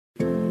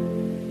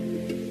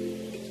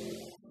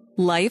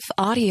Life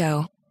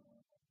Audio.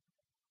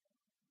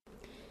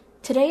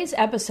 Today's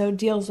episode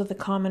deals with a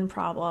common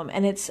problem,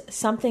 and it's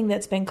something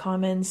that's been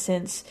common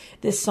since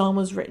this psalm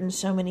was written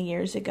so many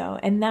years ago.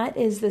 And that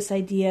is this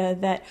idea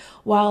that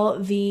while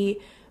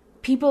the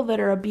people that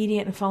are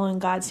obedient and following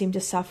God seem to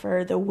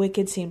suffer, the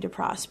wicked seem to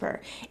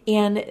prosper.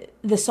 And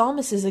the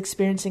psalmist is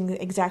experiencing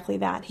exactly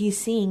that. He's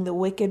seeing the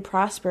wicked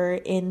prosper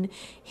in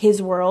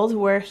his world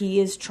where he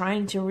is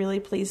trying to really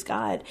please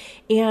God.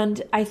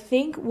 And I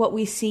think what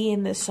we see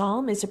in this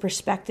psalm is a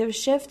perspective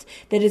shift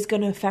that is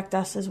going to affect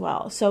us as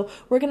well. So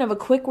we're going to have a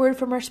quick word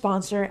from our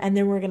sponsor, and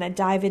then we're going to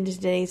dive into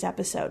today's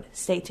episode.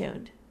 Stay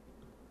tuned.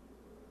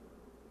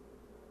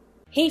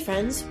 Hey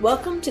friends,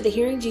 welcome to the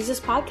Hearing Jesus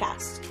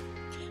podcast.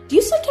 Do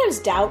you sometimes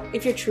doubt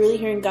if you're truly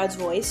hearing God's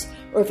voice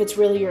or if it's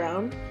really your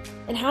own?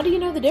 And how do you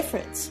know the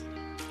difference?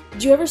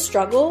 Do you ever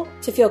struggle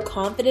to feel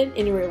confident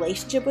in your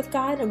relationship with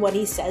God and what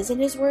He says in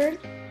His Word?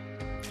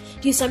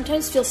 Do you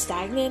sometimes feel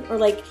stagnant or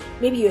like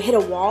maybe you hit a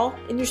wall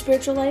in your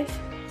spiritual life?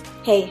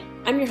 Hey,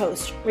 I'm your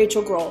host,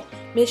 Rachel Grohl,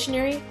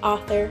 missionary,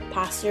 author,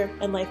 pastor,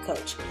 and life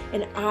coach,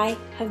 and I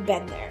have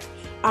been there.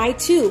 I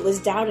too was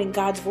doubting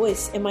God's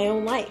voice in my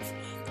own life.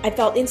 I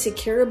felt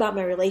insecure about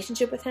my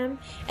relationship with Him,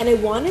 and I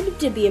wanted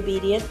to be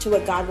obedient to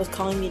what God was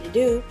calling me to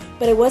do,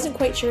 but I wasn't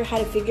quite sure how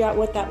to figure out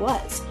what that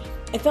was.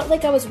 I felt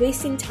like I was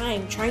wasting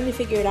time trying to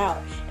figure it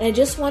out, and I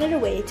just wanted a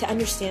way to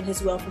understand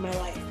His will for my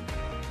life.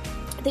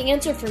 The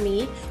answer for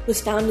me was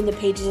found in the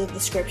pages of the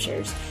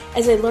Scriptures,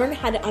 as I learned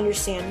how to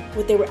understand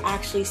what they were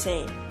actually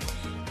saying.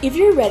 If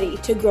you're ready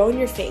to grow in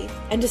your faith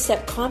and to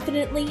step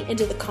confidently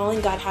into the calling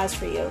God has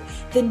for you,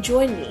 then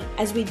join me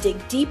as we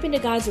dig deep into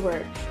God's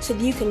Word so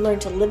that you can learn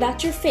to live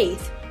out your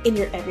faith in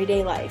your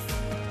everyday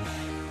life.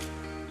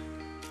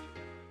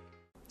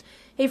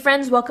 Hey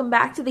friends, welcome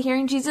back to the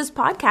Hearing Jesus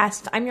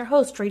podcast. I'm your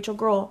host, Rachel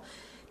Grohl.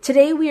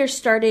 Today we are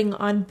starting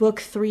on book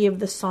 3 of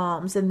the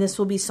Psalms, and this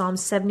will be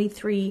Psalms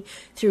 73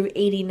 through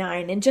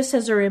 89. And just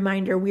as a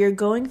reminder, we are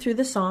going through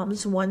the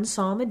Psalms, one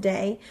psalm a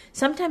day,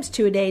 sometimes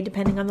 2 a day,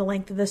 depending on the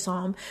length of the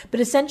psalm. But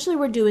essentially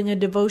we're doing a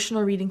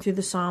devotional reading through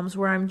the Psalms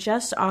where I'm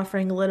just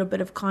offering a little bit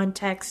of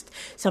context,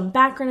 some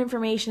background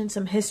information,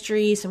 some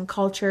history, some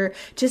culture,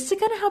 just to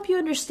kind of help you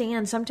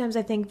understand. Sometimes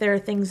I think there are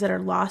things that are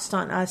lost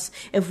on us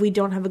if we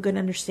don't have a good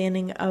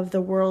understanding of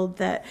the world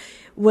that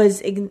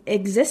was in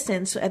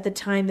existence at the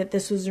time that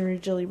this was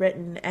originally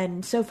written.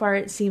 And so far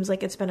it seems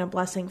like it's been a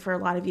blessing for a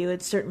lot of you.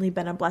 It's certainly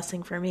been a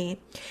blessing for me.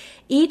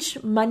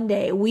 Each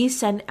Monday we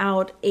send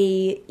out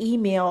a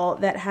email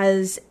that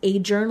has a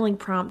journaling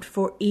prompt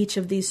for each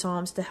of these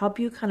Psalms to help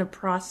you kind of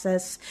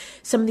process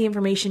some of the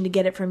information to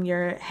get it from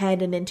your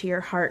head and into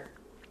your heart.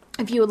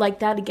 If you would like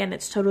that, again,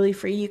 it's totally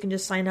free. You can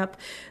just sign up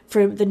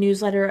for the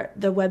newsletter,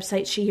 the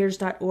website,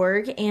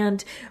 shehears.org.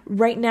 And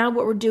right now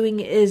what we're doing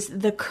is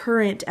the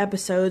current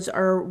episodes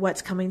are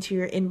what's coming to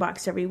your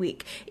inbox every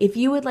week. If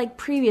you would like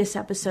previous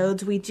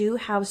episodes, we do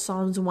have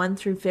Psalms 1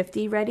 through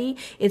 50 ready.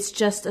 It's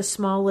just a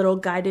small little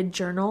guided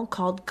journal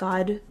called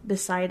God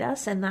Beside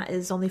Us, and that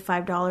is only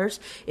 $5.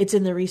 It's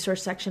in the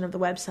resource section of the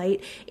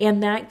website.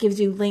 And that gives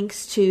you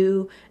links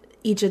to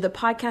each of the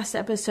podcast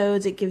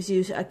episodes. It gives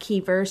you a key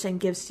verse and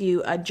gives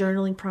you a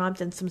journaling prompt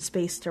and some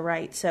space to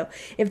write. So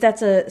if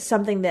that's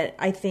something that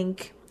I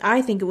think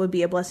it would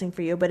be a blessing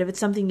for you, but if it's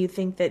something you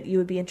think that you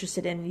would be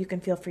interested in, you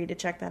can feel free to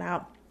check that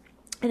out.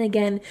 And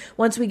again,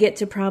 once we get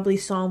to probably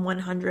Psalm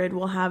 100,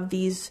 we'll have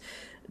these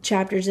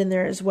chapters in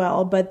there as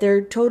well, but they're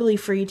totally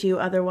free to you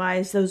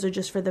otherwise. Those are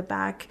just for the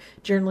back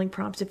journaling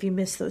prompts if you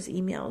miss those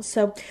emails.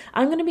 So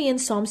I'm going to be in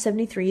Psalm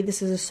 73.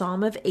 This is a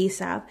psalm of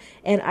Asaph,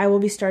 and I will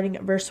be starting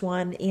at verse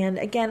 1. And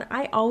again,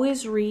 I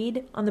always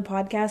read on the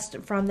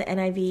podcast from the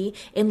NIV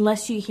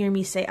unless you hear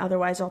me say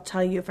otherwise. I'll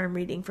tell you if I'm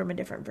reading from a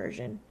different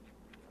version.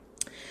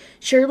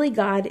 Surely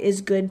God is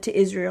good to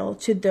Israel,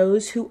 to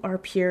those who are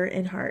pure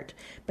in heart.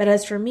 But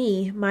as for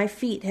me, my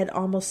feet had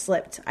almost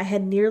slipped. I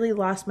had nearly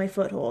lost my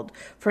foothold,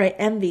 for I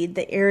envied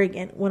the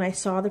arrogant when I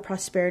saw the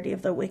prosperity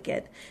of the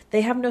wicked. They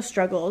have no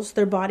struggles.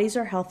 Their bodies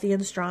are healthy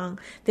and strong.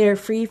 They are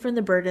free from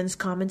the burdens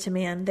common to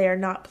man. They are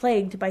not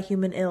plagued by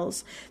human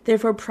ills.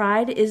 Therefore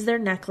pride is their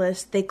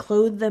necklace. They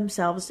clothe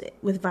themselves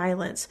with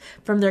violence.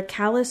 From their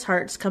callous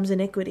hearts comes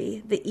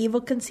iniquity. The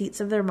evil conceits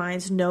of their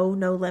minds know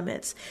no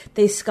limits.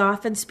 They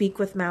scoff and speak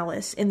with malice.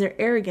 In their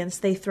arrogance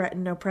they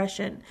threaten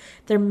oppression.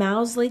 Their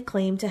mouths lay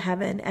claim to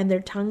heaven, and their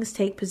tongues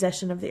take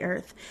possession of the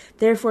earth.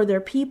 Therefore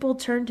their people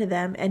turn to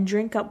them and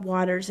drink up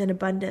waters in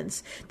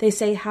abundance. They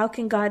say, how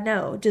can God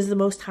know? Does the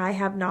Most High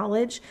have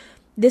knowledge?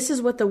 This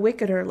is what the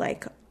wicked are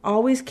like,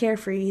 always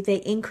carefree. They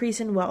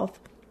increase in wealth.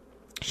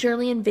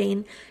 Surely in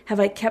vain have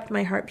I kept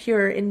my heart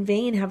pure. In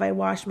vain have I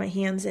washed my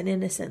hands in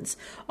innocence.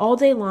 All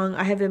day long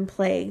I have been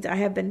plagued. I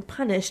have been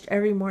punished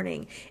every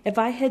morning. If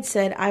I had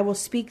said, I will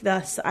speak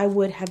thus, I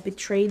would have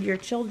betrayed your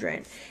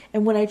children.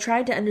 And when I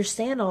tried to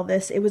understand all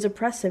this, it was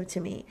oppressive to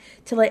me.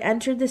 Till I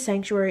entered the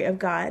sanctuary of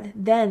God,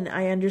 then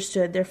I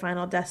understood their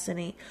final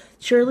destiny.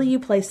 Surely you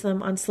place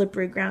them on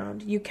slippery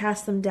ground. You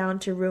cast them down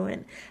to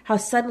ruin. How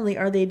suddenly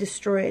are they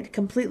destroyed,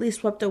 completely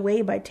swept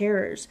away by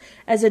terrors.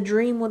 As a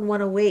dream when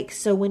one awakes,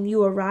 so when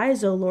you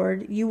arise, O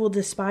Lord, you will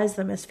despise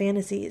them as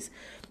fantasies.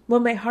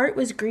 When my heart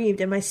was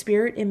grieved and my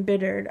spirit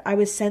embittered, I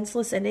was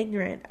senseless and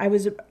ignorant. I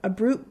was a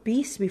brute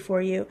beast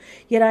before you,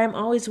 yet I am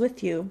always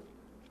with you.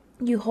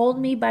 You hold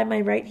me by my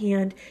right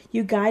hand,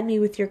 you guide me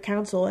with your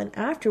counsel, and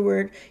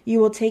afterward you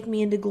will take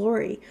me into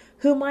glory.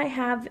 Whom I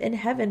have in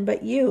heaven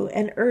but you,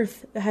 and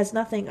earth has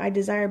nothing I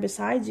desire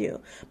besides you.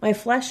 My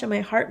flesh and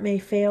my heart may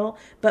fail,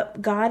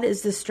 but God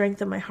is the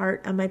strength of my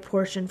heart and my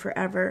portion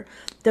forever.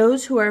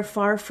 Those who are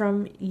far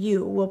from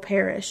you will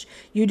perish.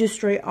 You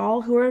destroy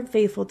all who are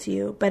unfaithful to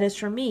you. But as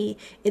for me,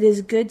 it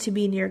is good to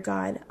be near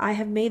God. I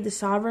have made the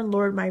sovereign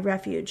Lord my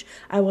refuge.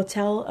 I will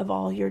tell of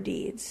all your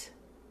deeds.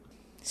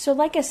 So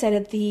like I said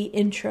at the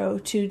intro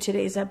to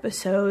today's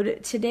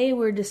episode, today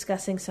we're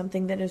discussing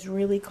something that is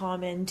really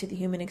common to the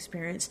human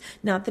experience.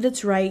 Not that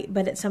it's right,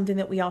 but it's something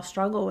that we all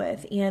struggle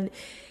with. And,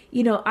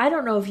 I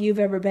don't know if you've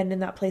ever been in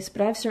that place,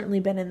 but I've certainly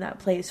been in that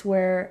place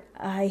where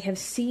I have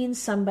seen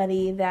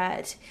somebody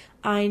that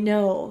I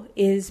know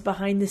is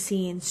behind the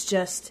scenes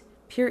just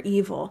pure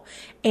evil,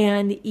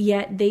 and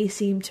yet they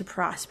seem to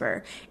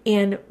prosper.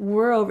 And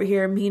we're over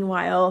here,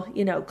 meanwhile,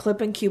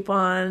 clipping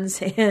coupons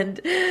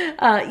and,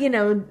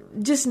 we're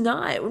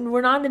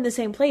not in the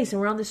same place, and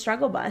we're on the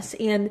struggle bus.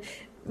 And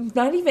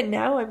not even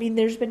now. I mean,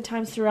 there's been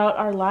times throughout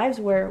our lives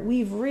where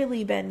we've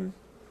really been,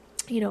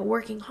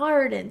 working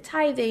hard and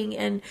tithing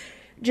and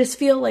just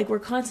feel like we're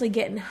constantly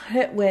getting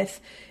hit with,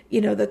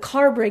 the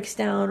car breaks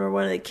down or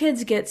one of the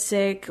kids gets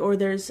sick or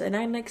there's an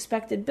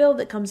unexpected bill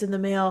that comes in the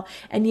mail.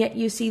 And yet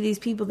you see these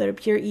people that are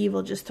pure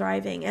evil just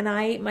thriving. And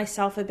I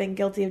myself have been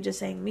guilty of just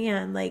saying,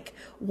 man,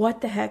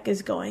 what the heck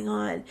is going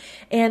on?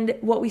 And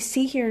what we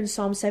see here in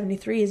Psalm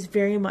 73 is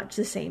very much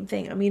the same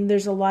thing. I mean,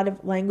 there's a lot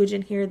of language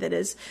in here that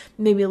is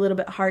maybe a little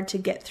bit hard to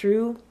get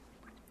through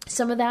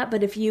some of that,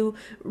 but if you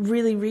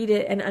really read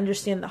it and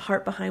understand the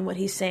heart behind what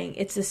he's saying,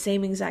 it's the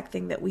same exact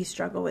thing that we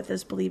struggle with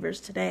as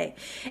believers today.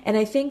 And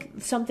I think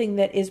something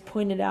that is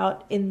pointed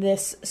out in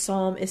this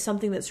psalm is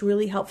something that's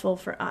really helpful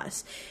for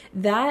us.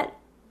 That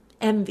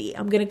envy,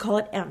 I'm going to call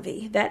it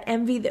envy, that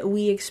envy that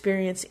we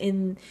experience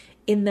in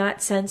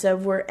that sense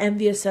of we're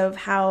envious of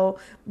how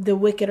the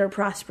wicked are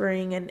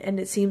prospering and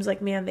it seems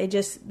like, man, they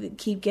just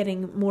keep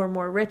getting more and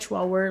more rich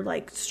while we're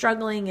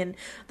struggling and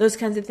those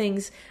kinds of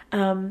things.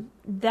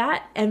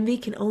 That envy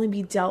can only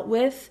be dealt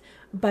with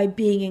by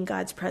being in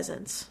God's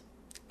presence.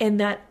 And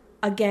that,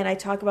 again, I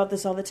talk about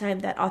this all the time,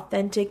 that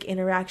authentic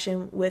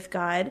interaction with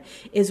God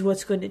is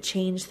what's going to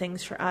change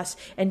things for us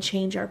and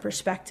change our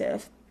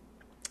perspective.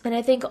 And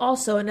I think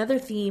also another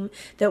theme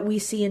that we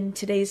see in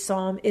today's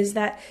psalm is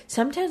that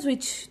sometimes we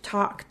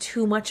talk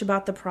too much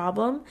about the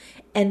problem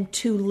and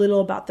too little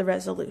about the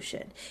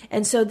resolution.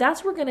 And so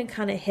that's what we're going to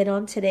kind of hit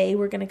on today.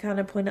 We're going to kind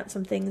of point out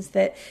some things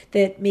that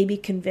maybe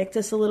convict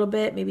us a little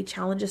bit, maybe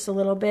challenge us a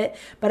little bit.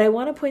 But I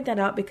want to point that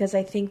out because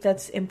I think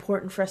that's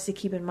important for us to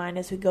keep in mind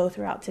as we go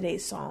throughout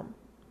today's psalm.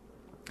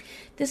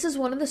 This is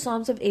one of the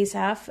Psalms of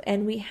Asaph,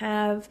 and we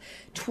have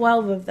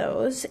 12 of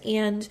those,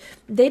 and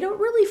they don't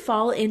really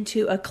fall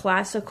into a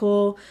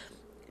classical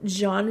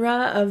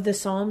genre of the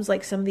Psalms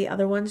like some of the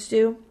other ones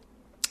do.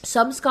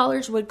 Some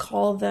scholars would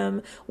call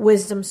them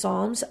wisdom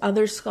psalms.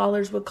 Other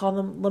scholars would call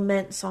them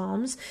lament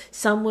psalms.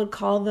 Some would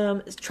call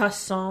them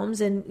trust psalms.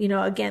 And,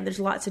 again, there's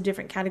lots of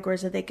different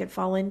categories that they could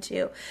fall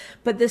into.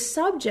 But the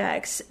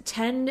subjects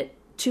tend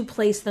to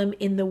place them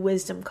in the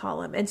wisdom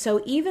column. And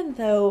so even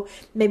though,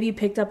 maybe you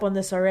picked up on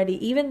this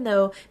already, even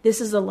though this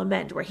is a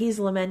lament where he's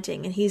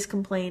lamenting and he's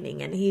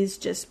complaining and he's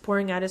just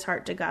pouring out his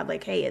heart to God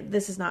like, hey,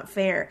 this is not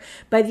fair.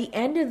 By the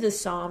end of the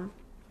psalm,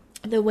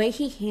 the way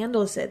he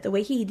handles it, the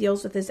way he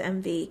deals with his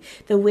envy,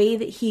 the way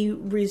that he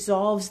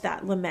resolves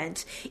that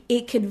lament,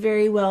 it could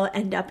very well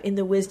end up in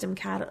the wisdom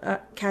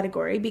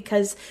category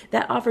because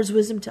that offers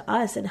wisdom to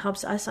us and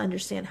helps us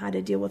understand how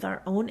to deal with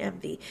our own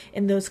envy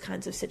in those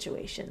kinds of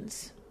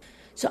situations.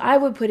 So I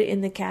would put it in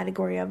the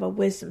category of a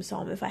wisdom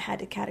psalm if I had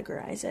to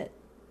categorize it.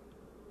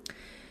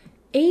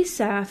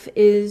 Asaph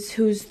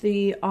who's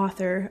the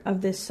author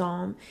of this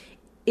psalm,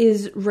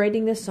 is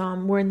writing this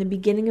psalm. We're in the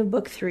beginning of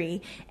book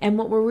 3, and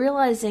what we're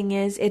realizing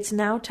is it's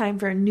now time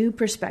for a new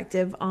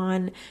perspective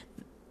on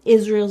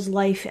Israel's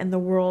life and the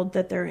world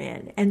that they're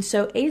in. And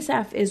so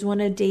Asaph is one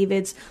of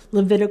David's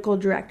Levitical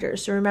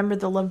directors. So remember,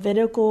 the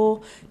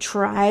Levitical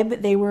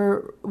tribe, they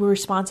were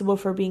responsible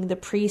for being the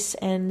priests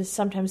and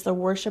sometimes the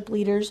worship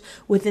leaders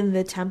within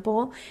the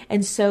temple.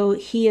 And so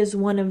he is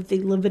one of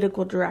the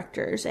Levitical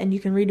directors. And you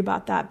can read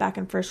about that back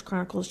in 1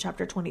 Chronicles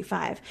chapter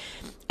 25.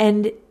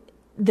 And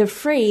the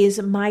phrase,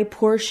 my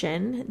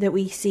portion, that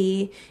we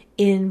see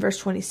in verse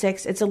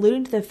 26, it's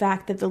alluding to the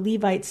fact that the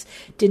Levites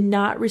did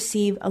not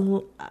receive a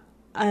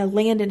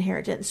land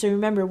inheritance. So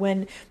remember,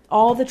 when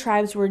all the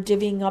tribes were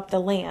divvying up the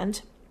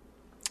land,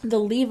 the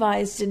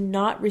Levites did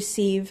not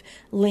receive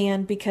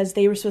land because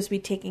they were supposed to be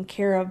taken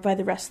care of by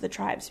the rest of the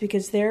tribes,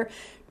 because their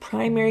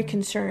primary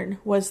concern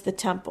was the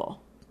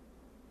temple.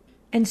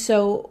 And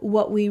so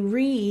what we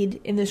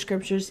read in the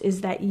scriptures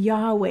is that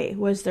Yahweh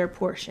was their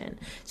portion.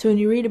 So when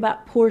you read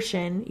about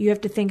portion, you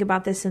have to think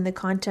about this in the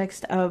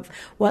context of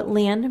what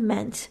land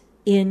meant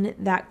in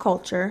that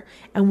culture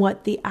and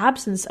what the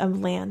absence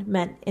of land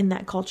meant in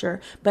that culture,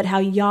 but how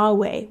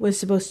Yahweh was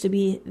supposed to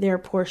be their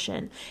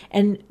portion.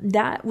 And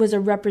that was a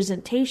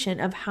representation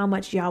of how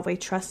much Yahweh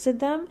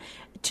trusted them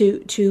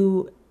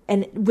to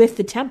and with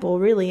the temple,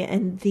 really,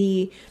 and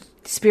the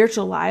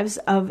spiritual lives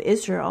of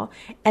Israel.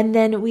 And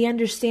then we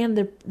understand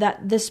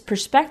that this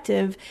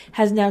perspective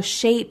has now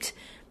shaped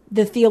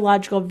the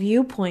theological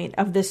viewpoint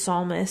of this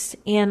psalmist,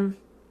 and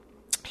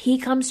he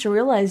comes to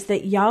realize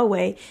that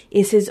Yahweh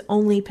is his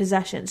only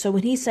possession. So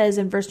when he says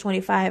in verse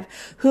 25,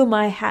 whom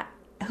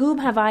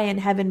have I in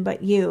heaven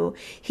but you?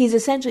 He's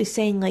essentially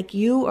saying, like,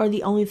 you are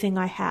the only thing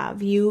I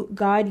have. You,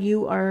 God,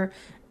 you're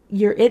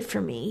it for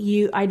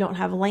me. I don't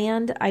have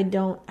land. I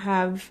don't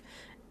have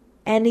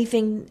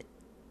anything,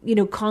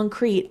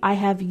 concrete. I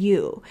have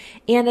you.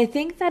 And I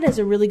think that is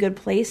a really good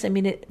place,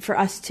 for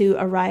us to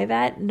arrive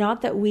at.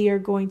 Not that we are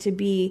going to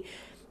be,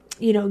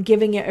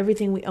 giving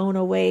everything we own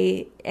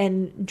away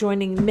and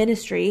joining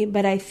ministry,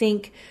 but I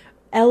think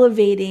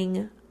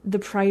elevating the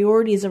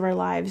priorities of our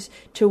lives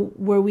to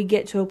where we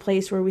get to a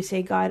place where we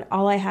say, God,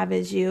 all I have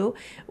is you,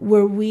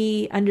 where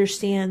we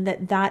understand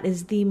that that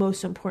is the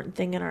most important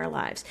thing in our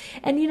lives.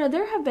 And,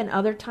 there have been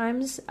other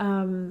times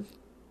in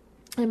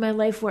my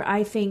life where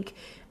I think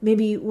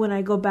maybe when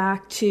I go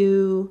back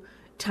to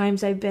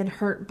times I've been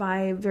hurt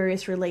by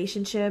various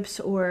relationships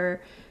or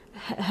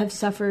have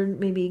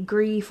suffered maybe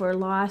grief or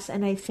loss,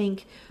 and I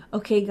think,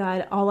 okay,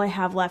 God, all I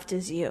have left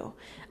is you.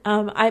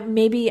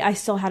 Maybe I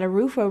still had a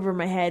roof over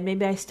my head.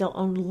 Maybe I still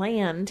owned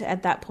land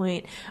at that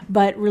point.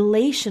 But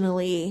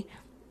relationally,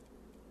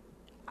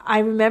 I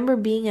remember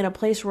being in a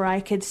place where I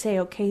could say,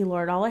 okay,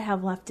 Lord, all I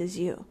have left is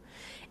you.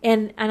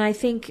 And I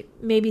think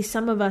maybe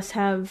some of us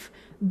have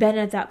been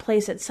at that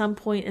place at some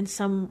point in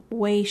some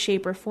way,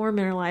 shape, or form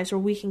in our lives where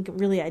we can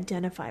really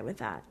identify with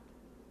that.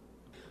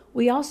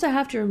 We also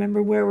have to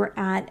remember where we're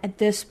at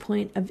this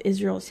point of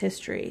Israel's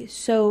history.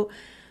 So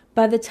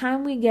by the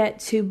time we get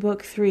to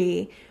book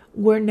 3,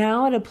 we're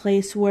now at a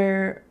place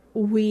where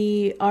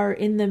we are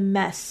in the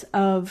mess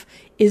of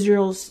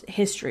Israel's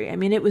history.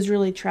 It was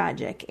really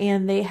tragic,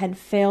 and they had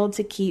failed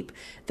to keep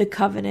the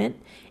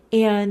covenant.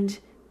 And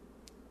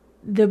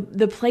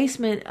the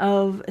placement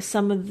of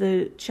some of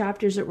the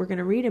chapters that we're going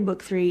to read in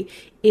book 3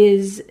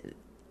 is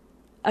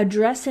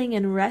addressing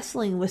and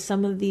wrestling with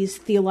some of these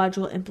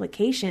theological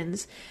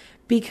implications,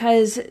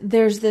 because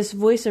there's this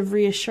voice of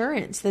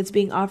reassurance that's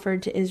being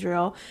offered to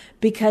Israel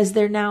because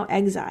they're now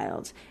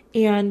exiled.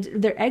 And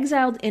they're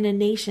exiled in a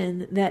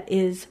nation that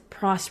is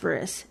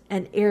prosperous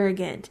and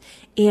arrogant,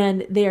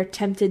 and they are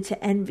tempted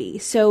to envy.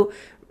 So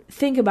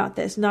think about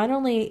this. Not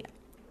only,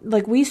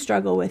 like, we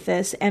struggle with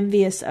this,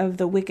 envious of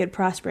the wicked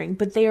prospering,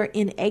 but they are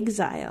in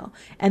exile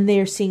and they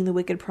are seeing the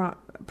wicked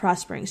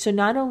prospering. So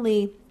not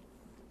only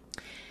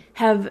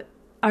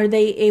are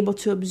they able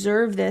to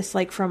observe this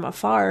like from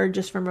afar,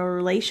 just from a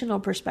relational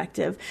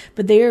perspective,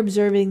 but they are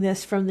observing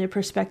this from the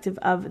perspective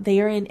of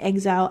they are in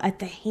exile at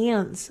the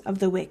hands of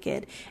the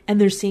wicked, and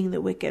they're seeing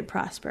the wicked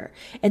prosper.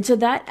 And so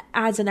that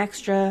adds an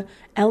extra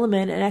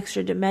element, an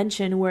extra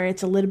dimension where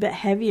it's a little bit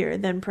heavier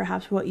than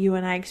perhaps what you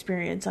and I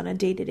experience on a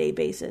day-to-day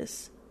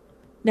basis.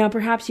 Now,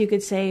 perhaps you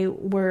could say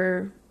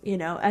we're,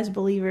 as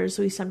believers,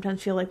 we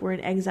sometimes feel like we're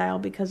in exile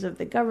because of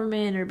the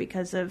government or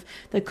because of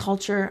the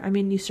culture.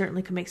 You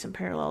certainly can make some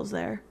parallels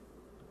there.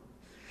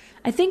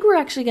 I think we're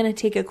actually going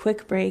to take a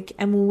quick break,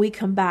 and when we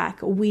come back,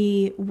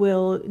 we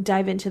will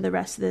dive into the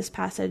rest of this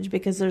passage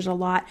because there's a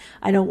lot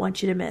I don't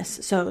want you to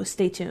miss. So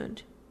stay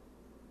tuned.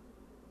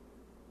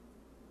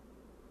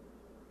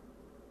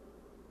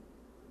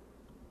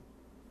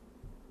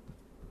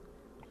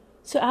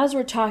 So as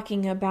we're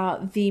talking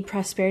about the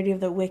prosperity of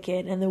the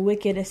wicked, and the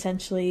wicked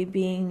essentially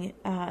being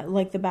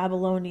like the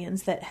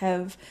Babylonians that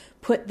have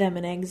put them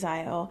in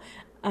exile,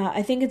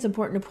 I think it's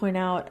important to point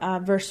out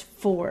verse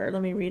 4.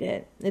 Let me read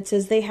it. It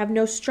says, they have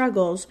no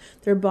struggles.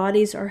 Their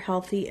bodies are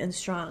healthy and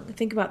strong.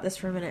 Think about this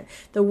for a minute.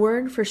 The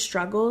word for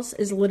struggles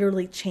is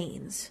literally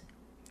chains.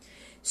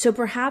 So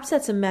perhaps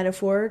that's a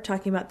metaphor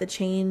talking about the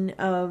chain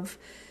of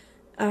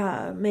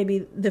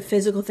maybe the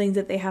physical things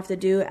that they have to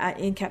do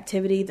in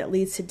captivity that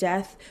leads to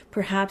death.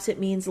 Perhaps it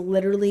means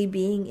literally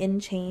being in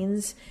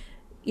chains.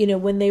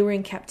 When they were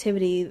in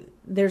captivity,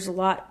 there's a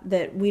lot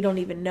that we don't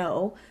even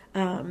know.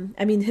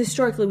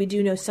 Historically, we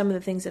do know some of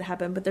the things that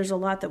happened, but there's a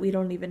lot that we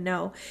don't even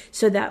know.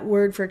 So that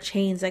word for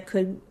chains, that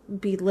could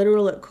be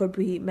literal, it could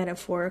be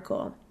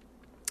metaphorical.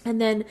 And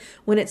then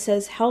when it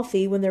says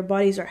healthy, when their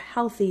bodies are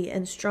healthy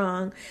and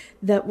strong,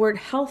 that word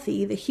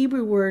healthy, the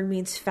Hebrew word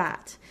means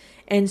fat.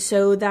 And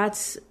so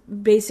that's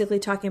basically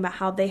talking about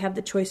how they have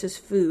the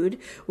choicest food,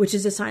 which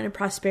is a sign of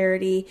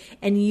prosperity.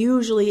 And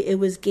usually it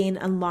was gained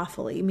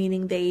unlawfully,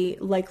 meaning they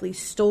likely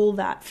stole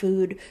that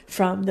food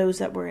from those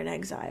that were in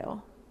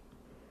exile.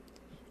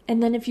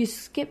 And then if you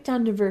skip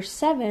down to verse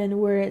 7,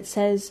 where it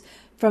says,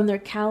 from their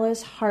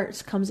callous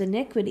hearts comes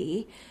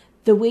iniquity,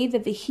 the way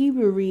that the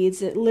Hebrew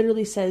reads, it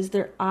literally says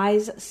their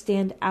eyes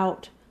stand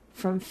out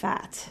from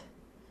fat.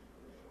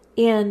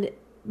 And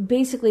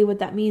basically what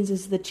that means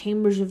is the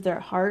chambers of their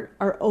heart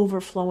are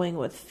overflowing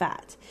with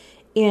fat.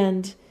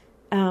 And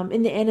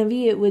in the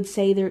NIV, it would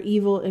say their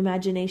evil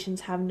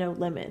imaginations have no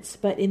limits.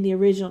 But in the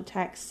original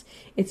text,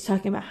 it's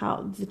talking about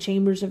how the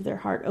chambers of their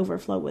heart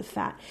overflow with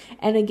fat.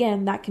 And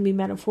again, that can be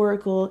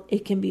metaphorical.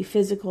 It can be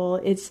physical.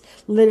 It's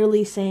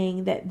literally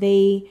saying that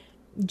they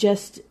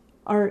just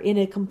are in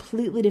a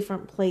completely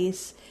different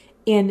place.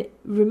 And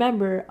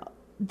remember,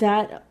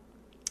 that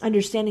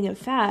understanding of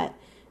fat,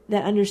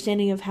 that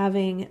understanding of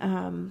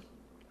having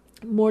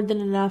more than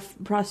enough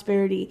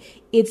prosperity,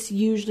 it's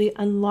usually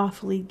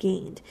unlawfully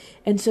gained.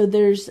 And so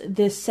there's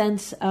this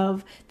sense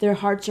of their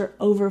hearts are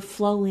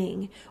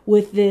overflowing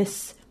with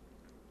this,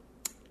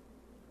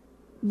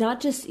 not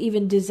just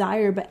even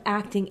desire, but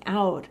acting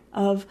out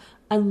of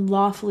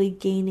unlawfully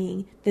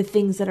gaining the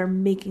things that are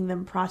making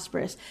them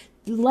prosperous,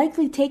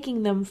 likely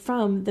taking them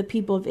from the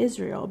people of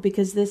Israel,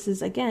 because this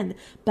is, again,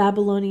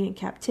 Babylonian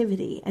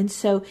captivity. And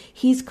so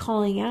he's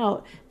calling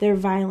out their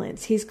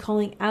violence. He's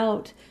calling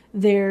out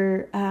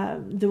their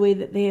the way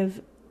that they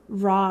have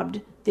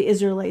robbed the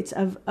Israelites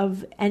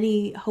of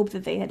any hope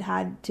that they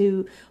had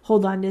to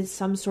hold on to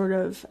some sort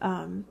of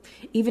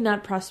even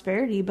not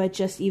prosperity, but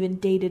just even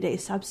day-to-day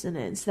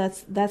subsistence.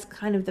 That's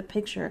kind of the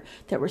picture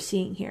that we're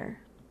seeing here.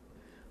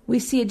 We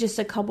see it just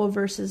a couple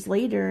verses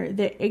later,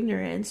 the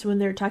ignorance, when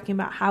they're talking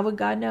about how would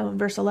God know? In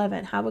verse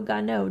 11, how would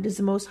God know? Does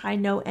the Most High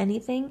know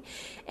anything?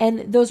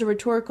 And those are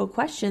rhetorical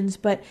questions,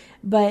 but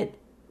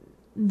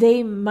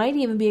they might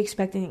even be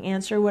expecting an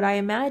answer. What I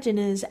imagine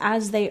is,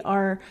 as they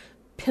are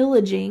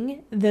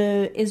pillaging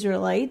the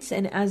Israelites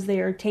and as they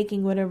are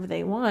taking whatever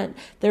they want,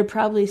 they're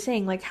probably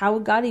saying, like, how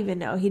would God even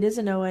know? He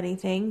doesn't know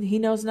anything. He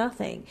knows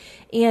nothing.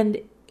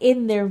 And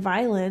in their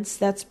violence,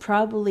 that's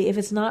probably, if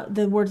it's not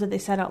the words that they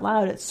said out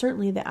loud, it's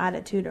certainly the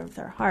attitude of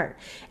their heart.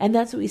 And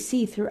that's what we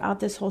see throughout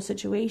this whole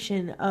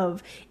situation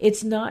of,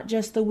 it's not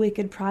just the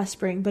wicked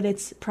prospering, but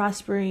it's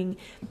prospering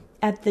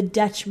at the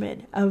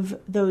detriment of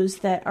those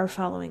that are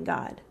following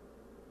God.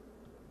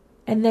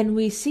 And then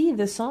we see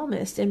the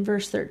psalmist in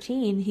verse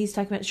 13, he's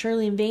talking about,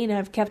 surely in vain I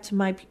have kept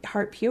my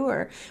heart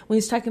pure. When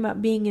he's talking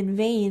about being in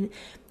vain,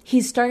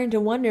 he's starting to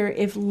wonder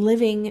if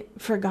living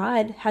for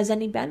God has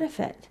any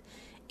benefit.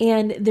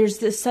 And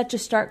there's such a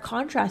stark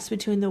contrast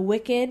between the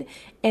wicked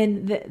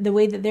and the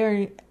way that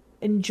they're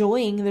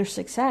enjoying their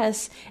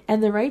success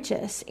and the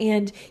righteous.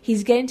 And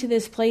he's getting to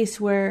this place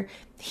where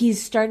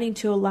he's starting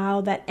to allow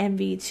that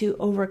envy to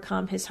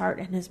overcome his heart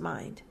and his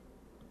mind.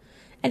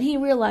 And he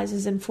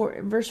realizes in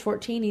verse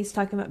 14, he's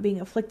talking about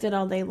being afflicted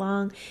all day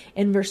long.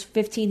 In verse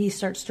 15, he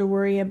starts to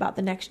worry about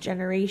the next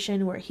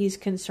generation, where he's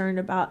concerned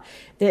about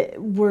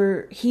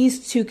where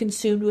he's too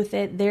consumed with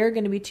it. They're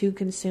going to be too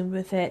consumed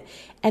with it.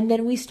 And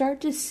then we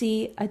start to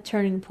see a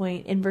turning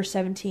point in verse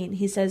 17.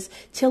 He says,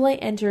 till I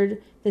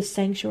entered the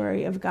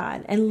sanctuary of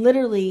God. And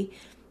literally,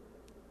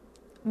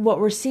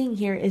 what we're seeing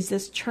here is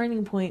this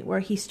turning point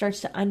where he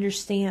starts to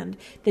understand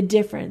the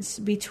difference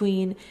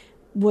between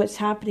what's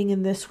happening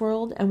in this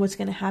world and what's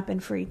going to happen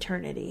for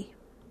eternity.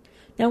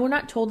 Now, we're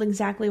not told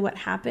exactly what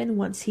happened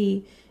once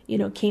he,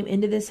 came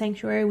into the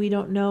sanctuary. We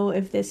don't know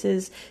if this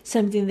is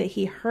something that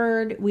he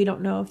heard. We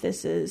don't know if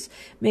this is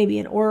maybe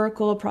an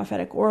oracle, a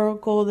prophetic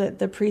oracle that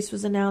the priest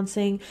was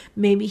announcing.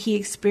 Maybe he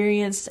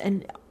experienced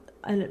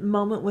a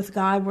moment with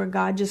God where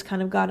God just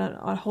kind of got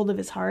a hold of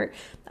his heart.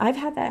 I've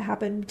had that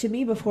happen to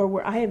me before,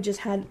 where I have just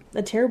had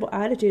a terrible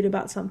attitude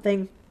about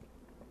something,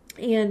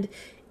 and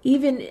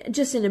even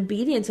just in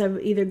obedience, I've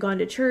either gone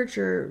to church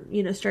or,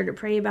 started to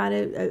pray about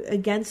it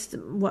against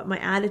what my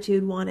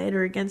attitude wanted,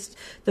 or against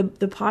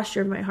the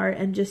posture of my heart,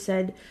 and just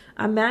said,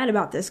 I'm mad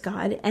about this,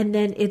 God. And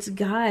then it's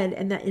God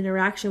and that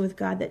interaction with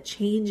God that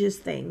changes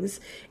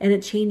things, and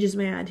it changes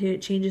my attitude,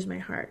 it changes my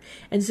heart.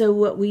 And so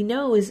what we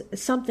know is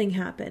something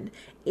happened.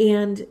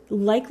 And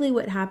likely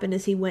what happened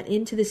is he went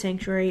into the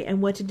sanctuary,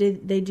 and what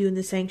did they do in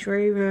the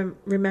sanctuary?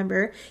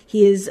 Remember,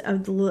 he is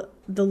of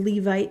the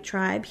Levite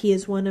tribe. He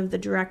is one of the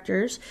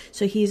directors,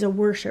 so he's a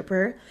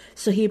worshiper.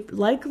 So he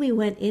likely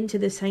went into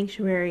the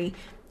sanctuary,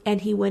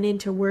 and he went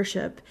into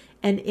worship,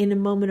 and in a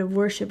moment of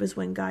worship is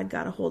when God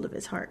got a hold of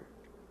his heart.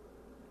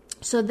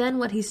 So then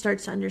what he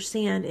starts to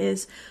understand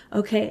is,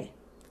 okay,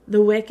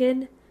 the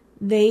wicked,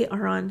 they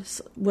are on,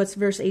 what's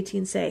verse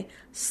 18 say?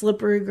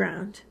 Slippery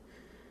ground.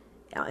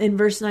 In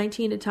verse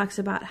 19, it talks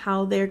about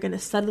how they're going to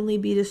suddenly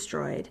be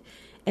destroyed,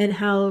 and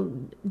how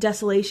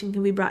desolation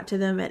can be brought to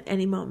them at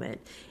any moment.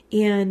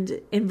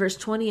 And in verse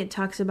 20, it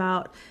talks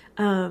about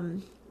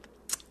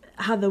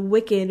how the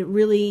wicked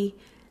really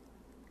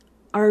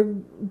are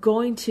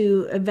going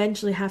to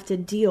eventually have to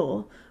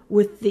deal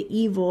with the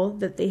evil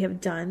that they have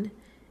done,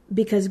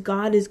 because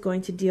God is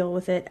going to deal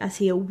with it as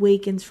he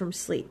awakens from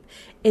sleep.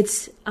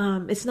 It's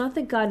not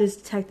that God is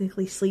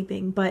technically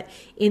sleeping, but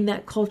in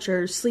that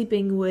culture,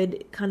 sleeping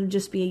would kind of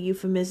just be a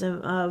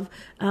euphemism of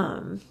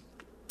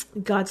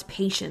God's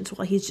patience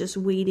while he's just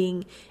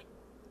waiting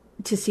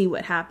to see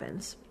what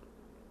happens.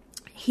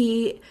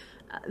 He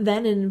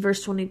then in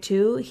verse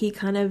 22, he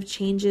kind of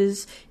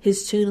changes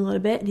his tune a little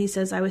bit, and he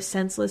says, I was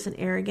senseless and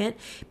arrogant,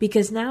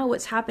 because now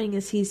what's happening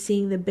is he's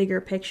seeing the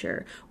bigger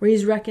picture, where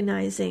he's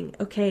recognizing,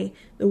 okay,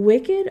 the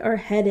wicked are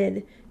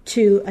headed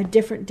to a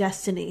different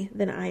destiny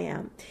than I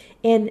am.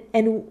 And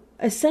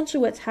essentially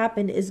what's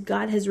happened is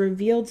God has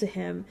revealed to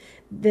him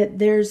that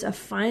there's a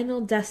final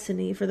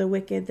destiny for the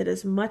wicked that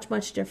is much,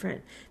 much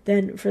different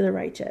than for the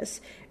righteous.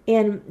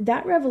 And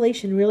that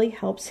revelation really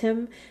helps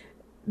him,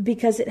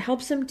 because it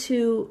helps him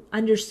to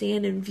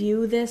understand and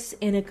view this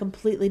in a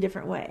completely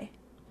different way.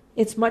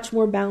 It's much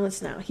more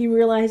balanced now. He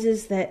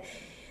realizes that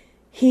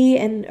he,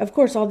 and of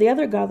course all the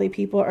other godly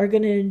people, are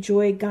going to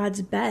enjoy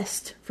God's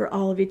best for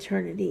all of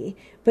eternity.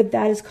 But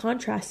that is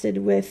contrasted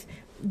with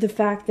the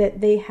fact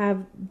that they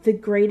have the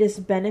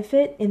greatest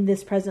benefit in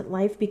this present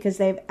life because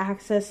they have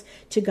access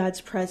to God's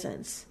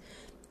presence.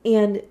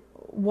 And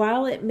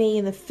while it may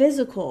in the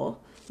physical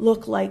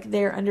look like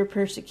they're under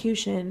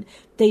persecution,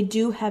 they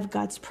do have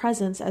God's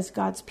presence as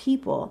God's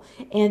people,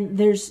 and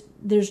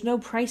there's no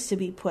price to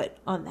be put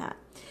on that.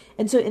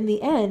 And so in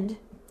the end,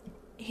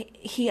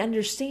 he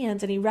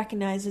understands and he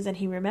recognizes and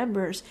he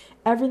remembers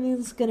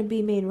everything's going to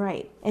be made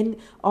right, and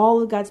all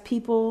of God's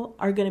people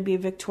are going to be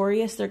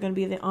victorious. They're going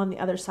to be on the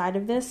other side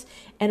of this,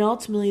 and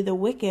ultimately the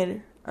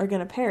wicked are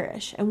going to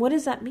perish. And what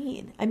does that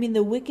mean? I mean,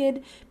 the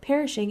wicked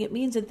perishing, it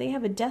means that they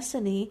have a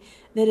destiny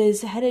that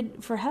is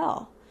headed for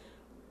hell.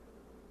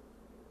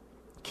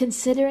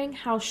 Considering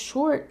how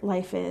short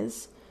life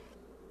is,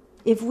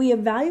 if we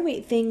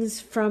evaluate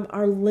things from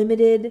our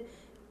limited,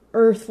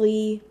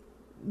 earthly,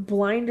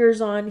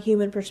 blinders on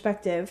human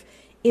perspective,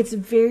 it's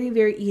very,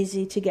 very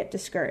easy to get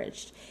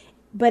discouraged.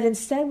 But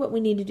instead, what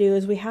we need to do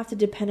is we have to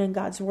depend on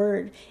God's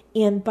word,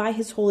 and by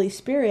his Holy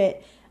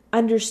Spirit,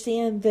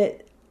 understand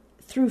that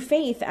through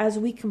faith, as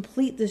we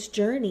complete this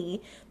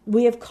journey,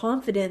 we have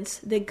confidence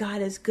that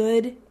God is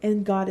good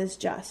and God is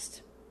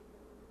just.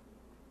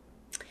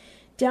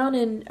 Down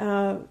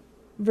in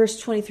verse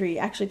 23,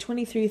 actually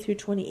 23 through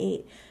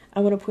 28, I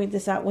want to point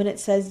this out when it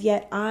says,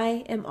 yet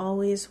I am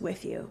always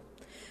with you.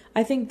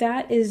 I think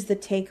that is the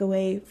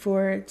takeaway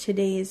for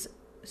today's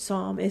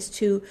psalm, is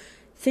to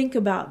think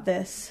about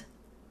this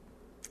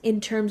in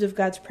terms of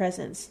God's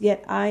presence.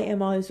 Yet I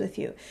am always with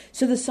you.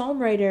 So the psalm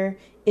writer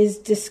is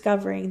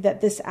discovering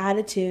that this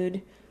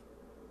attitude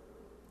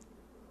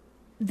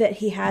that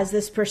he has,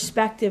 this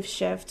perspective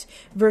shift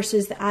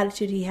versus the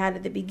attitude he had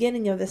at the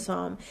beginning of the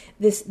psalm,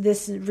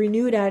 this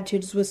renewed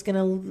attitude is what's going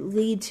to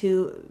lead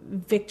to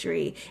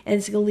victory, and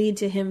it's going to lead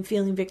to him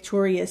feeling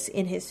victorious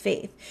in his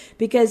faith.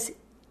 Because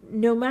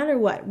no matter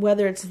what,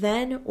 whether it's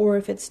then or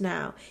if it's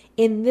now,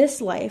 in this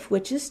life,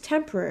 which is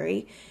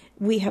temporary,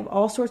 we have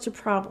all sorts of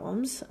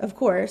problems, of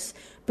course,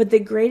 but the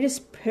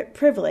greatest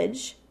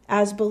privilege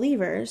as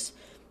believers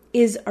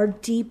is our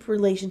deep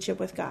relationship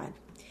with God.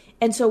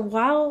 And so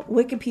while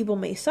wicked people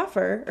may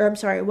suffer,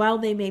 while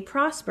they may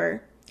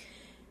prosper,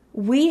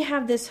 we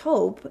have this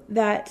hope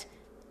that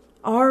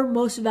our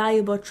most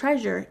valuable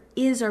treasure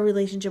is our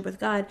relationship with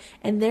God,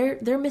 and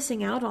they're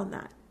missing out on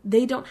that.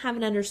 They don't have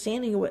an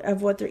understanding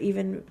of what they're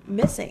even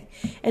missing.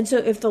 And so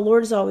if the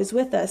Lord is always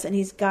with us and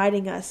he's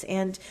guiding us,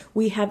 and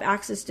we have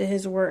access to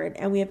his word,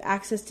 and we have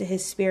access to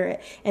his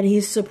spirit, and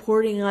he's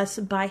supporting us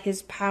by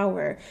his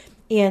power,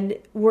 and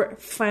we're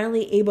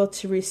finally able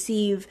to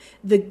receive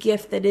the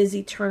gift that is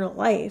eternal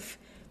life,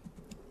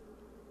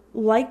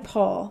 like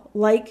Paul,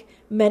 like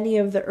many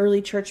of the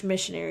early church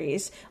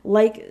missionaries,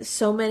 like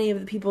so many of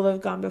the people that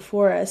have gone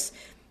before us,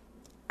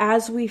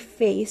 as we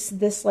face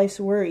this life's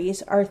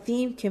worries, our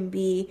theme can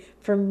be,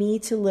 for me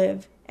to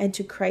live and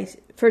to Christ.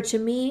 For to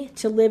me,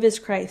 to live is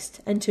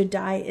Christ, and to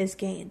die is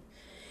gain.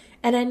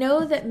 And I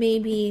know that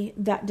maybe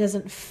that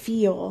doesn't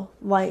feel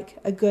like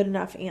a good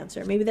enough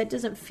answer. Maybe that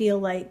doesn't feel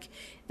like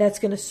that's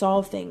going to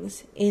solve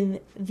things in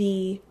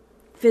the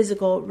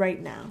physical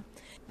right now.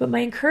 But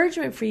my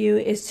encouragement for you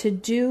is to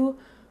do,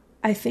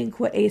 I think,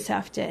 what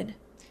Asaph did.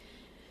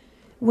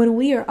 When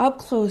we are up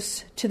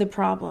close to the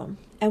problem,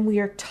 and we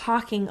are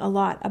talking a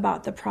lot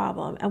about the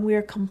problem, and we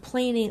are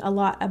complaining a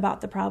lot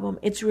about the problem,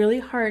 it's really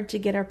hard to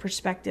get our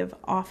perspective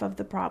off of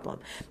the problem.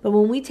 But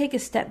when we take a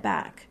step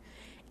back,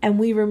 and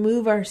we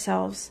remove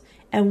ourselves,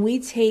 and we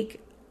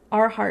take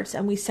our hearts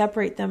and we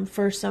separate them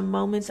for some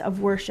moments of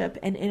worship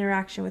and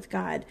interaction with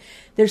God,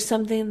 there's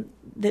something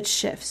that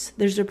shifts.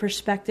 There's a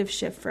perspective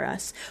shift for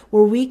us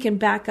where we can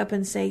back up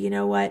and say, you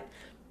know what?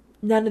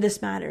 None of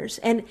this matters.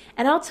 And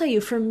I'll tell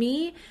you, for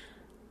me,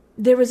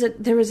 there was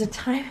a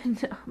time,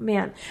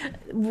 man,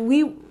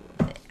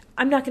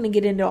 I'm not going to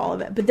get into all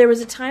of it, but there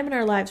was a time in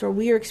our lives where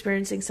we were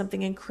experiencing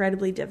something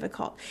incredibly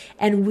difficult,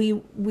 and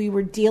we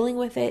were dealing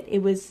with it.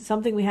 It was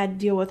something we had to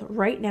deal with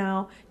right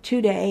now,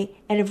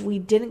 today, and if we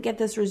didn't get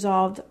this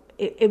resolved,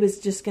 it was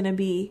just going to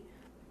be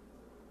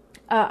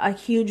a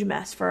huge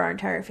mess for our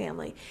entire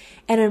family.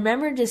 And I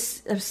remember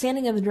just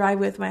standing in the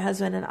driveway with my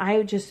husband, and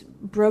I just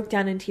broke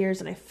down in tears,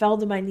 and I fell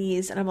to my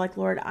knees, and I'm like,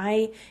 Lord,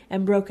 I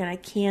am broken. I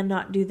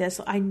cannot do this.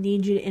 I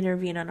need you to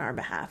intervene on our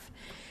behalf.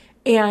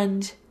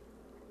 And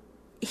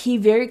he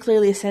very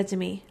clearly said to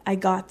me, I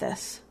got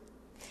this.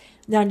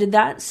 Now, did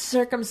that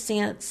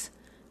circumstance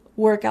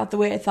work out the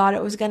way I thought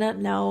it was gonna?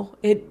 No,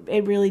 it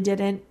really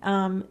didn't.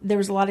 There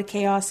was a lot of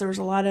chaos. There was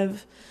a lot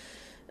of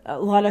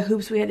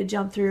hoops we had to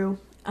jump through.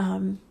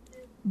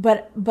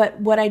 But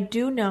what I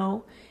do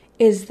know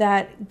is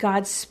that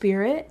God's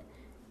Spirit,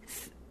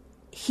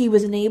 He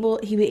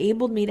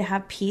enabled me to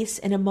have peace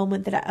in a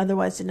moment that I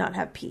otherwise did not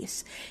have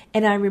peace.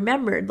 And I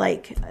remembered,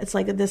 it's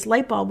like this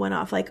light bulb went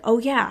off, oh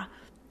yeah,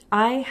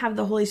 I have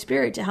the Holy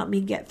Spirit to help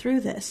me get through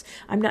this.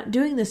 I'm not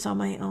doing this on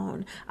my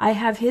own. I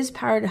have His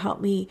power to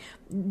help me,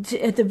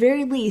 at the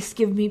very least,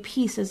 give me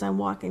peace as I'm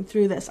walking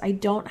through this. I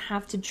don't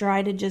have to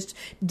try to just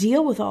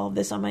deal with all of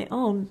this on my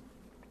own.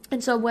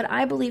 And so what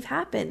I believe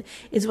happened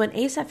is when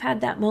Asaph had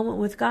that moment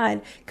with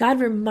God, God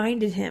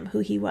reminded him who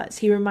He was.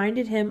 He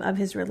reminded him of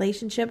His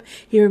relationship.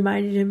 He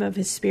reminded him of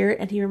His Spirit.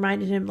 And He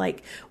reminded him,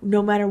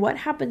 no matter what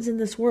happens in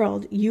this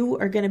world, you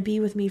are going to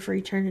be with me for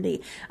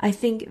eternity. I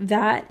think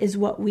that is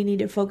what we need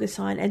to focus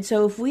on. And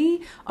so if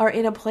we are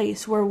in a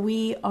place where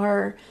we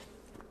are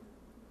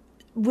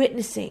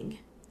witnessing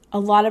a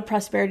lot of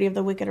prosperity of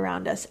the wicked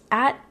around us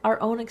at our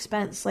own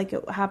expense, like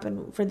it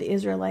happened for the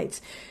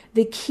Israelites,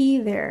 the key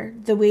there,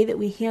 the way that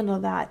we handle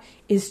that,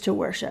 is to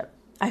worship.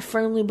 I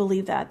firmly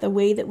believe that the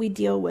way that we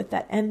deal with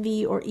that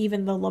envy or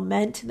even the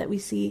lament that we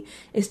see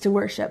is to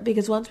worship.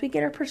 Because once we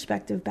get our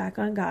perspective back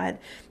on God,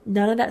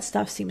 none of that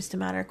stuff seems to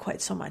matter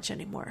quite so much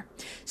anymore.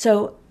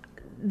 So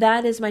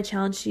that is my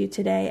challenge to you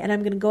today. And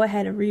I'm going to go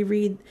ahead and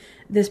reread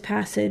this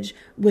passage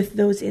with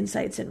those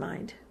insights in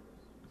mind.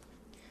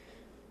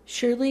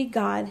 Surely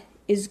God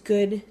is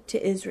good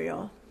to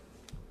Israel,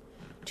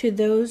 to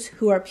those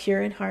who are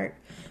pure in heart.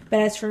 But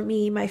as for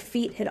me, my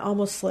feet had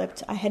almost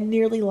slipped. I had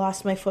nearly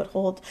lost my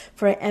foothold,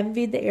 for I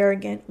envied the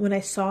arrogant when I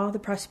saw the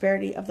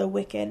prosperity of the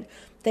wicked.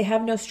 They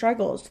have no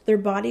struggles. Their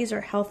bodies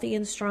are healthy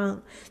and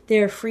strong. They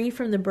are free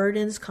from the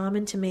burdens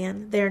common to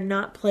man. They are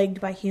not plagued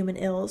by human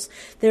ills.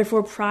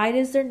 Therefore pride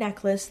is their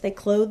necklace. They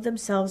clothe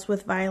themselves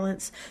with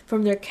violence.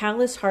 From their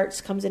callous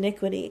hearts comes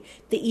iniquity.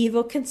 The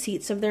evil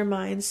conceits of their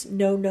minds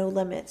know no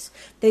limits.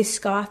 They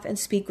scoff and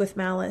speak with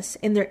malice.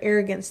 In their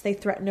arrogance they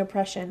threaten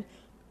oppression.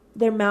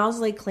 Their mouths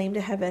lay claim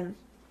to heaven,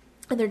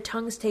 and their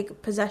tongues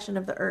take possession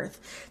of the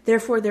earth.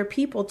 Therefore their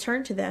people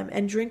turn to them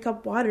and drink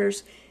up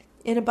waters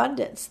in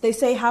abundance. They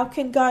say, how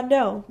can God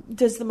know?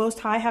 Does the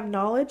Most High have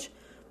knowledge?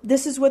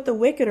 This is what the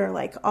wicked are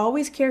like,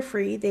 always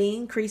carefree, they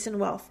increase in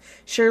wealth.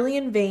 Surely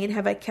in vain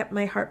have I kept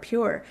my heart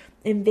pure.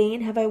 In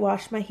vain have I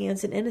washed my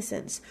hands in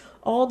innocence.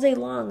 All day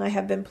long I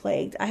have been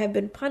plagued. I have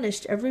been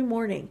punished every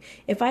morning.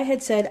 If I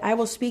had said, I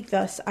will speak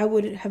thus, I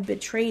would have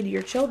betrayed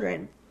your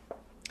children.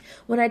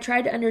 When I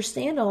tried to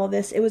understand all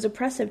this, it was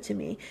oppressive to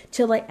me,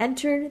 till I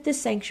entered the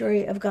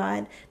sanctuary of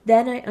God.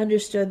 Then I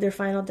understood their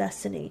final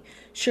destiny.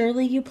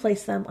 Surely you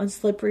place them on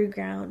slippery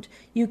ground.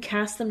 You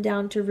cast them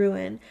down to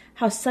ruin.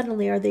 How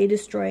suddenly are they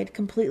destroyed,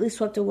 completely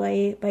swept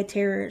away by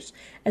terrors.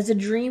 As a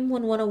dream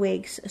when one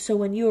awakes, so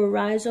when you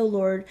arise, O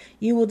Lord,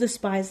 you will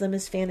despise them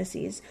as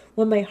fantasies.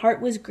 When my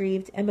heart was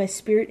grieved and my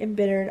spirit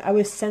embittered, I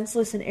was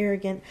senseless and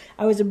arrogant.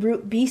 I was a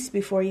brute beast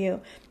before you.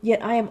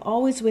 Yet I am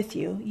always with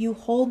you. You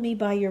hold me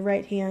by your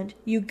right hand.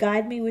 You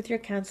guide me with your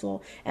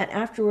counsel, and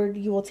afterward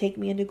you will take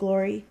me into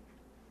glory.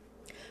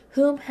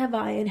 Whom have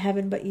I in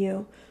heaven but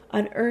you?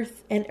 On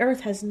earth, and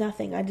earth has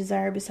nothing I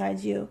desire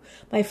besides you.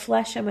 My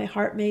flesh and my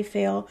heart may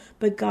fail,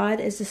 but God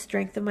is the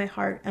strength of my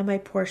heart and my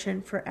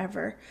portion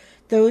forever.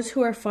 Those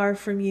who are far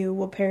from you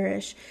will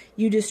perish.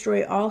 You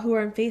destroy all who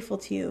are unfaithful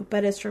to you.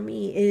 But as for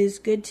me, it is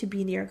good to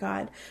be near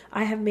God.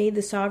 I have made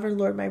the sovereign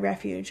Lord my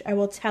refuge. I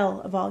will tell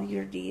of all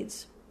your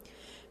deeds.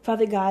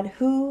 Father God,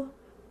 who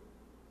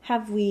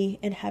have we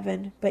in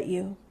heaven but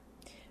you?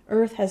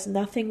 Earth has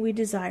nothing we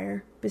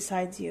desire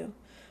besides you.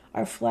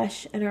 Our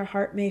flesh and our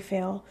heart may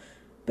fail,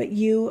 but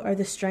you are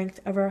the strength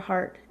of our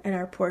heart and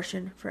our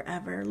portion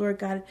forever. Lord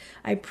God,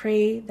 I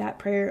pray that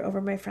prayer over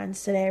my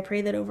friends today. I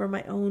pray that over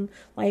my own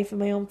life and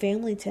my own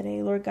family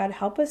today. Lord God,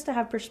 help us to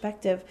have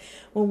perspective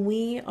when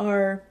we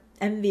are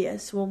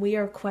envious, when we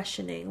are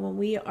questioning, when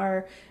we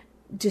are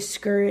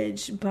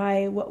discouraged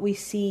by what we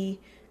see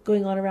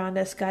going on around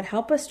us. God,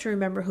 help us to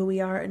remember who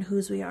we are and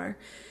whose we are.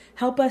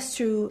 Help us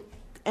to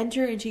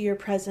enter into your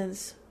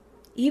presence,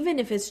 even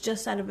if it's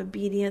just out of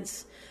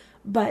obedience,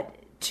 but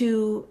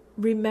to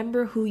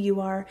remember who you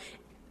are,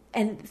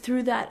 and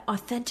through that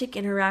authentic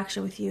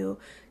interaction with you,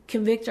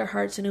 convict our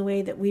hearts in a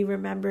way that we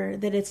remember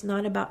that it's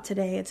not about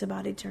today, it's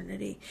about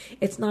eternity.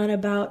 It's not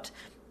about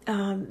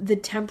the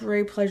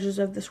temporary pleasures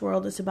of this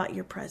world. It's about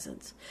your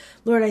presence.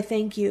 Lord, I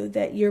thank you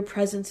that your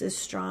presence is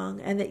strong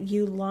and that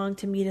you long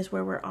to meet us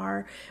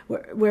where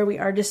we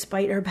are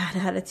despite our bad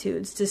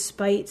attitudes,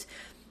 despite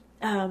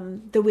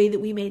the way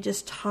that we may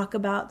just talk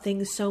about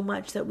things so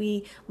much that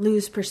we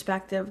lose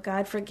perspective.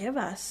 God, forgive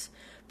us.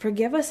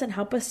 Forgive us and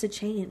help us to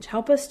change.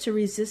 Help us to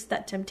resist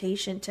that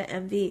temptation to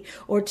envy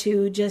or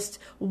to just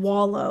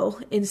wallow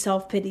in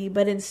self-pity,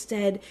 but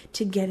instead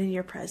to get in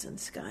your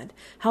presence, God.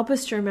 Help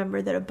us to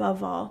remember that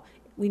above all,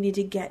 We need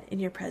to get in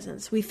your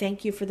presence. We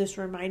thank you for this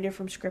reminder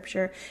from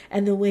Scripture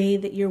and the way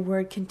that your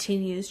word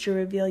continues to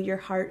reveal your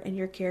heart and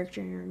your character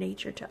and your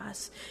nature to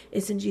us.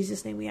 It's in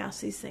Jesus' name we ask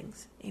these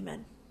things.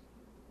 Amen.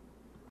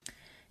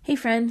 Hey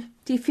friend,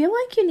 do you feel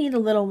like you need a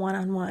little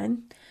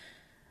one-on-one?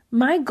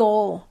 My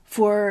goal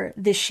for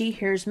the She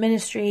Hears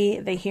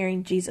ministry, the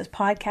Hearing Jesus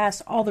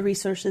podcast, all the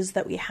resources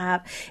that we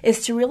have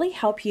is to really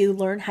help you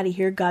learn how to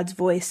hear God's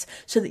voice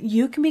so that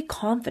you can be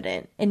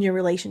confident in your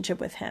relationship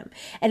with Him.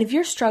 And if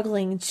you're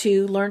struggling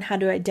to learn how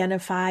to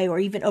identify or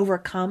even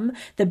overcome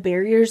the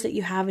barriers that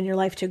you have in your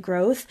life to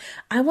growth,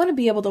 I want to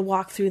be able to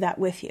walk through that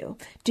with you.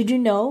 Did you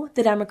know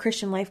that I'm a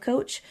Christian life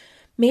coach?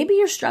 Maybe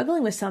you're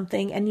struggling with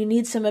something and you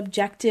need some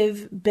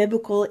objective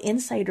biblical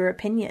insight or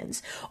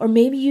opinions. Or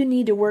maybe you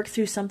need to work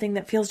through something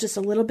that feels just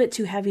a little bit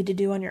too heavy to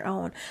do on your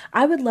own.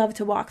 I would love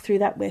to walk through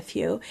that with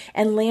you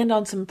and land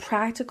on some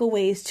practical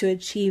ways to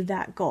achieve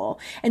that goal.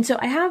 And so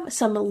I have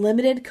some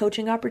limited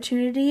coaching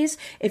opportunities.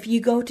 If you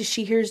go to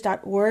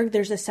shehears.org,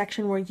 there's a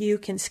section where you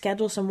can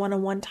schedule some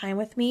one-on-one time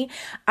with me.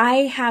 I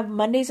have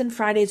Mondays and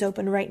Fridays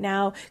open right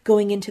now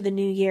going into the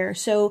new year.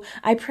 So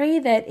I pray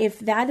that if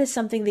that is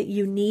something that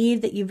you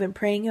need, that you've been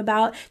praying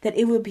about, that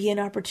it would be an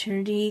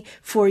opportunity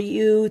for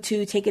you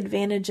to take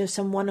advantage of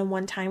some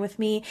one-on-one time with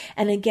me.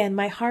 And again,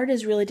 my heart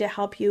is really to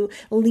help you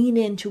lean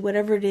into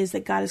whatever it is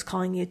that God is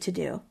calling you to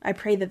do. I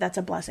pray that that's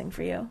a blessing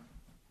for you.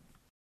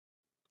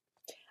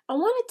 I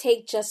want to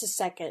take just a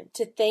second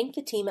to thank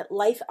the team at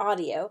Life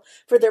Audio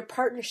for their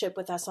partnership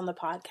with us on the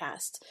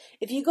podcast.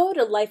 If you go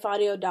to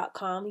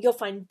lifeaudio.com, you'll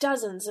find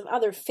dozens of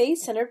other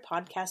faith-centered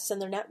podcasts in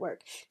their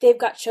network. They've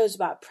got shows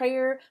about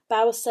prayer,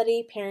 Bible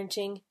study,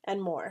 parenting,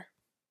 and more.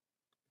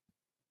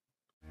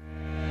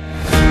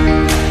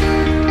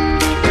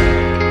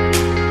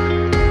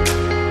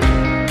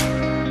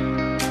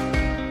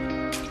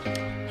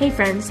 Hey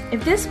friends,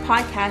 if this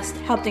podcast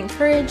helped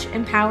encourage,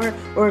 empower,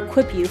 or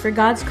equip you for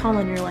God's call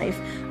in your life,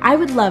 I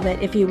would love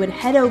it if you would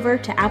head over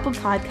to Apple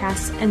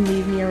Podcasts and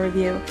leave me a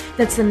review.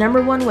 That's the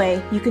 #1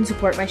 way you can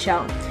support my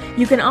show.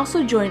 You can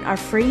also join our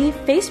free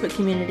Facebook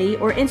community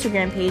or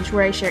Instagram page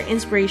where I share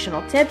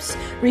inspirational tips,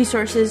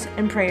 resources,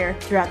 and prayer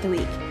throughout the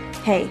week.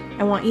 Hey,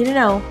 I want you to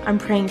know I'm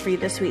praying for you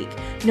this week.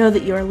 Know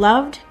that you are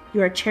loved,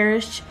 you are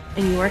cherished,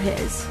 and you are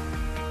His.